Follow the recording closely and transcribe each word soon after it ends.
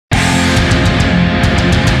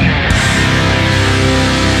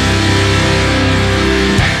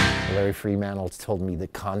Fremantle told me the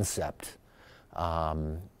concept,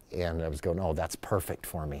 and I was going, oh, that's perfect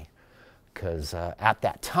for me. Because at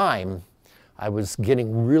that time, I was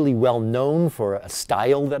getting really well known for a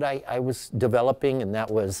style that I was developing, and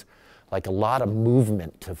that was like a lot of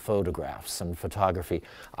movement to photographs and photography.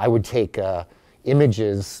 I would take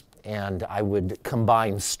images and I would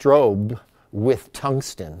combine strobe with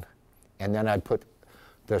tungsten, and then I'd put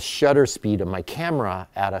the shutter speed of my camera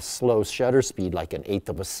at a slow shutter speed, like 1/8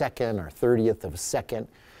 of a second or 1/30th of a second,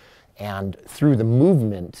 and through the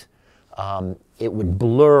movement, it would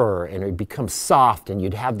blur and it would become soft, and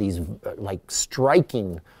you'd have these like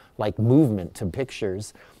striking like movement to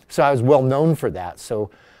pictures. So I was well known for that. So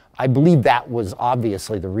I believe that was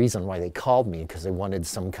obviously the reason why they called me, because they wanted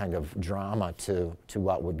some kind of drama to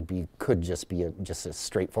what could just be just a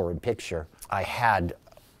straightforward picture. I had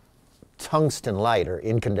tungsten light or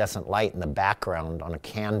incandescent light in the background on a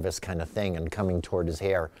canvas kind of thing and coming toward his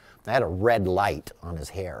hair. I had a red light on his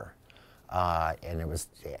hair,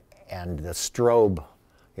 and the strobe,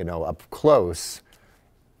 you know, up close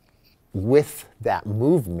with that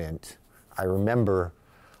movement. I remember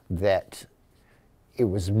that it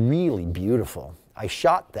was really beautiful. I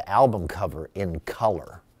shot the album cover in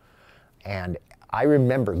color, and I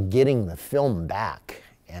remember getting the film back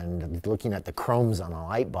and looking at the chromes on a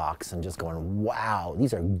light box and just going, wow,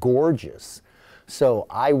 these are gorgeous. So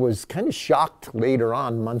I was kind of shocked later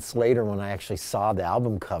on, months later, when I actually saw the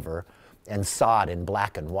album cover and saw it in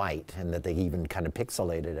black and white, and that they even kind of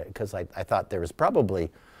pixelated it, because I thought there was probably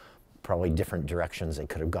different directions they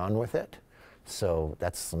could have gone with it. So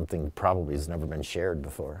that's something probably has never been shared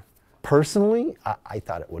before. Personally, I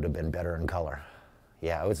thought it would have been better in color.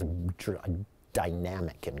 Yeah, it was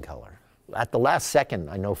dynamic in color. At the last second,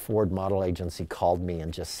 I know Ford Model Agency called me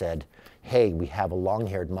and just said, hey, we have a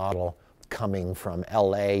long-haired model coming from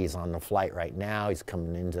LA. He's on the flight right now. He's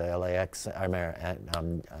coming into LAX,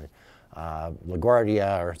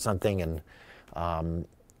 LaGuardia or something, and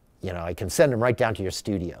you know, I can send him right down to your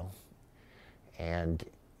studio. And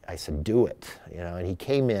I said, do it, you know. And he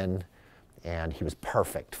came in, and he was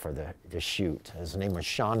perfect for the shoot. His name was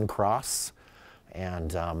Sean Cross,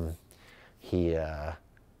 and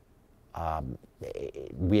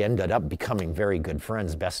we ended up becoming very good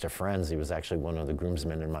friends, best of friends. He was actually one of the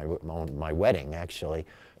groomsmen in my wedding, actually.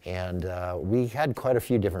 And we had quite a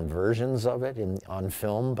few different versions of it on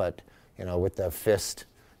film, but you know, with the fist,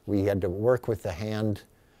 we had to work with the hand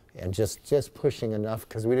and just pushing enough,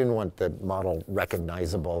 because we didn't want the model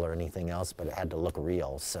recognizable or anything else, but it had to look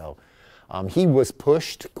real. So he was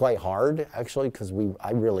pushed quite hard, actually, because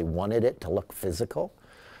I really wanted it to look physical.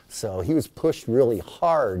 So he was pushed really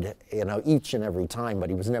hard, you know, each and every time, but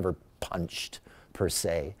he was never punched, per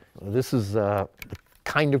se. This is the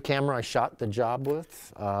kind of camera I shot the job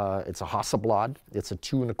with. It's a Hasselblad. It's a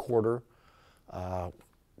 2¼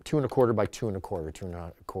 by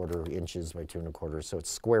 2¼ inches by 2¼ so it's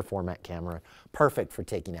square format camera, perfect for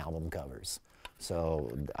taking album covers. So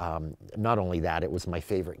not only that, it was my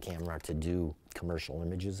favorite camera to do commercial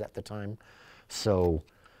images at the time. So,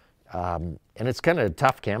 and it's kind of a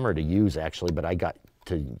tough camera to use, actually, but I got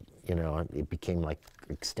to, you know, it became like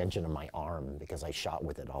an extension of my arm because I shot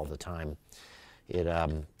with it all the time. It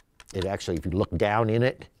actually, if you look down in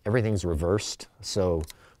it, everything's reversed. So,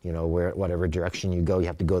 you know, whatever direction you go, you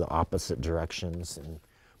have to go the opposite directions, and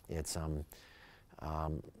it's a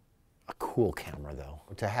cool camera, though.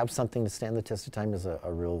 To have something to stand the test of time is a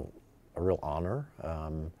real honor.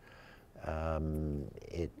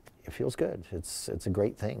 It feels good. It's a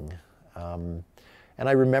great thing, and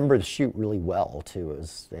I remember the shoot really well too.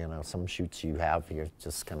 As you know, some shoots you're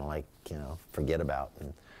just kind of like, you know, forget about,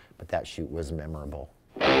 but that shoot was memorable.